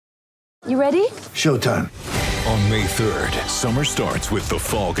You ready? Showtime. On May 3rd, summer starts with The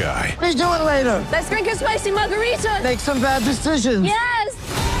Fall Guy. Let's do it later. Let's drink a spicy margarita. Make some bad decisions. Yes!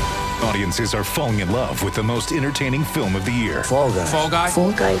 Audiences are falling in love with the most entertaining film of the year. Fall Guy. Fall Guy?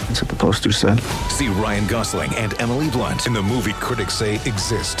 Fall guy. That's what the poster said. See Ryan Gosling and Emily Blunt in the movie critics say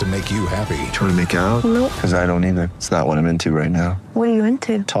exists to make you happy. Trying to make it out? Nope. Because I don't either. It's not what I'm into right now. What are you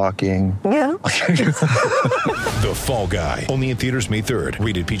into? Talking. Yeah. The Fall Guy. Only in theaters May 3rd.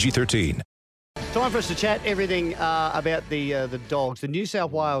 Rated PG-13. Time for us to chat everything about the dogs. The New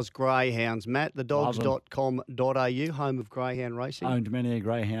South Wales Greyhounds, Matt, thedogs.com.au, home of greyhound racing. Owned many a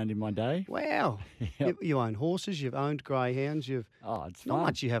greyhound in my day. Wow. Yep. You own horses, you've owned greyhounds, It's not fun.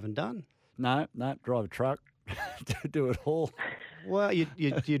 much you haven't done. No, drive a truck, do it all. Well, you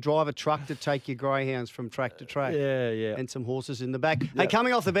drive a truck to take your greyhounds from track to track. Yeah. And some horses in the back. Hey,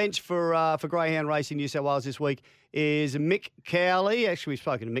 coming off the bench for Greyhound Racing New South Wales this week is Mick Cowley. Actually, we've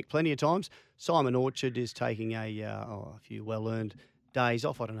spoken to Mick plenty of times. Simon Orchard is taking a few well-earned days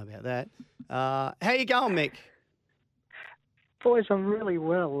off. I don't know about that. How you going, Mick? Boys, I'm really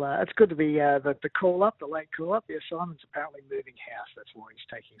well. It's good to be the call-up, the late call-up. Yeah, Simon's apparently moving house. That's why he's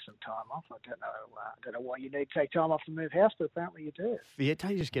taking some time off. I don't know why you need to take time off to move house, but apparently you do. Yeah,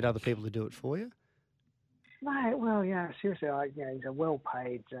 don't you just get other people to do it for you? Mate, well, yeah, seriously, he's a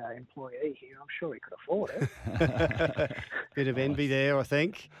well-paid employee here. I'm sure he could afford it. Bit of envy there, I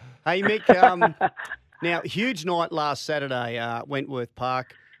think. Hey, Mick, now, huge night last Saturday, Wentworth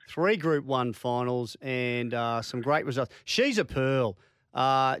Park. 3 Group 1 finals and some great results. She's a Pearl.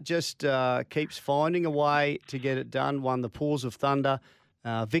 Just keeps finding a way to get it done. Won the Paws of Thunder.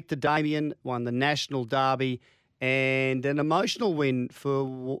 Victor Damien won the National Derby. And an emotional win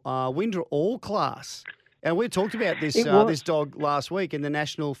for Wyndra All Class. And we talked about this this dog last week in the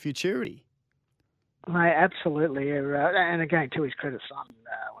National Futurity. Mate, absolutely. And again, to his credit, Simon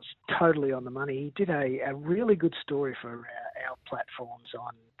was totally on the money. He did a really good story for our platforms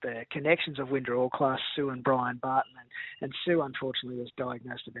on the connections of Wyndra All Class, Sue and Brian Barton. And Sue, unfortunately, was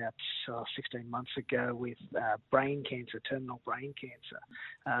diagnosed about 16 months ago with brain cancer, terminal brain cancer.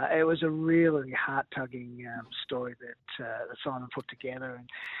 It was a really heart-tugging story that Simon put together and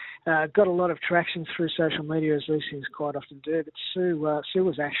got a lot of traction through social media, as these things quite often do. But Sue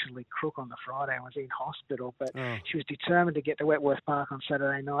was actually crook on the Friday and was in hospital, but she was determined to get to Wentworth Park on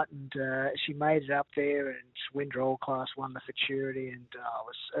Saturday night, and she made it up there, and Wyndra All Class won the Futurity, and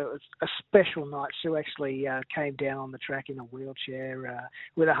it was a special night. Sue actually came down on the track in a wheelchair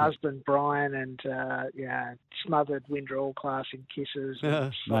with her husband Brian, and smothered Wyndra All Class in kisses,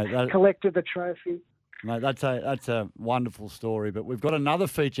 and collected the trophy. Mate, that's a wonderful story. But we've got another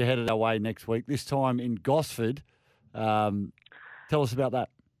feature headed our way next week, this time in Gosford. Tell us about that.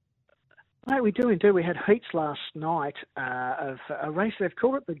 Mate, we do indeed. We had heats last night of a race. They've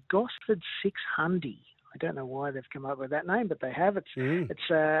called it the Gosford 600. I don't know why they've come up with that name, but they have. It's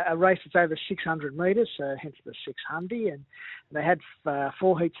a race that's over 600 metres, hence the 600. And they had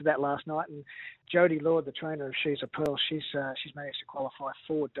 4 heats of that last night. And Jodie Lord, the trainer of She's a Pearl, she's managed to qualify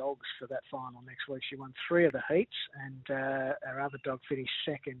 4 dogs for that final next week. She won 3 of the heats, and our other dog finished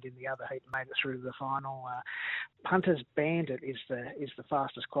second in the other heat and made it through to the final. Punter's Bandit is the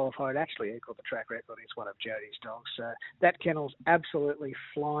fastest qualified. Actually equalled the track record. It's one of Jodie's dogs. So that kennel's absolutely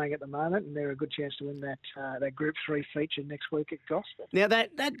flying at the moment, and they're a good chance to win that Group 3 feature next week at Gosford. Now, that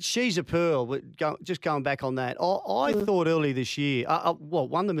She's a Pearl, just going back on that, I thought early this year,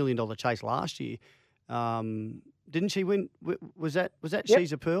 won the $1 Million Chase last year. Didn't she win? Was that Yep.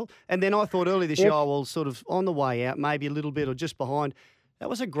 She's a Pearl? And then I thought early this year, sort of on the way out, maybe a little bit or just behind. That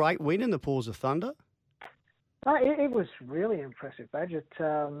was a great win in the Paws of Thunder. It was really impressive, Badge.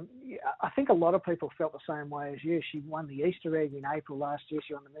 I think a lot of people felt the same way as you. She won the Easter egg in April last year.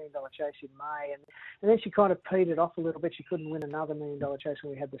 She won the $1 Million Chase in May. And then she kind of petered off a little bit. She couldn't win another $1 Million Chase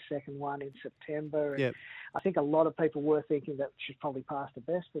when we had the second one in September. And I think a lot of people were thinking that she'd probably pass the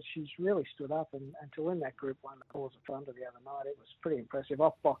best, but she's really stood up. And to win that Group 1, the Paws of Thunder the other night, it was pretty impressive.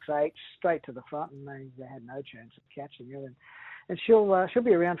 Off box 8, straight to the front, and they had no chance of catching her. And she'll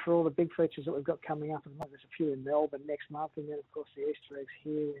be around for all the big features that we've got coming up. And there's a few in Melbourne next month, and then of course the Easter eggs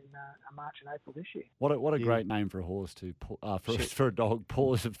here in March and April this year. What a great name for a horse for a dog,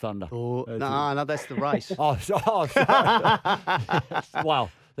 Paws of Thunder. No, that's the race. Well,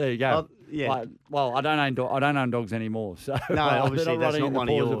 there you go. Yeah. Well, I don't own dogs anymore, so no, obviously that's not one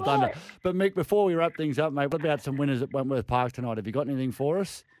of yours. Of Thunder. But Mick, before we wrap things up, mate, what about some winners at Wentworth Park tonight? Have you got anything for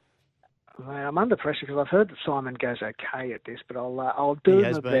us? I'm under pressure because I've heard that Simon goes okay at this, but I'll do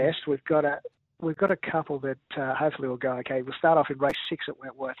my best. We've got we've got a couple that hopefully will go okay. We'll start off in race 6 at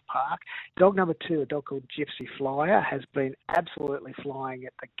Wentworth Park. Dog number 2, a dog called Gypsy Flyer, has been absolutely flying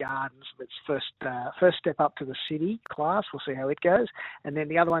at the Gardens. Its first step up to the city class. We'll see how it goes. And then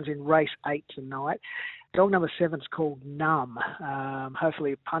the other one's in race 8 tonight. Dog number 7's called Numb.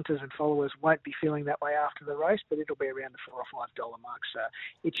 Hopefully punters and followers won't be feeling that way after the race, but it'll be around the $4 or $5 mark, so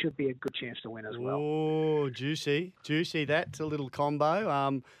it should be a good chance to win as well. Oh, juicy. That's a little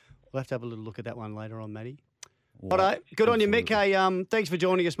combo. We'll have to have a little look at that one later on, Matty. Righto. Good on you, Mick. Hey, thanks for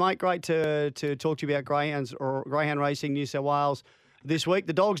joining us, mate. Great to talk to you about greyhounds or greyhound racing New South Wales this week.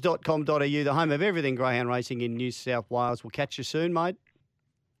 Thedogs.com.au, the home of everything greyhound racing in New South Wales. We'll catch you soon, mate.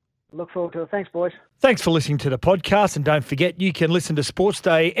 Look forward to it. Thanks, boys. Thanks for listening to the podcast, and don't forget you can listen to Sports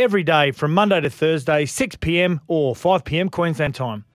Day every day from Monday to Thursday, 6 p.m. or 5 p.m. Queensland time.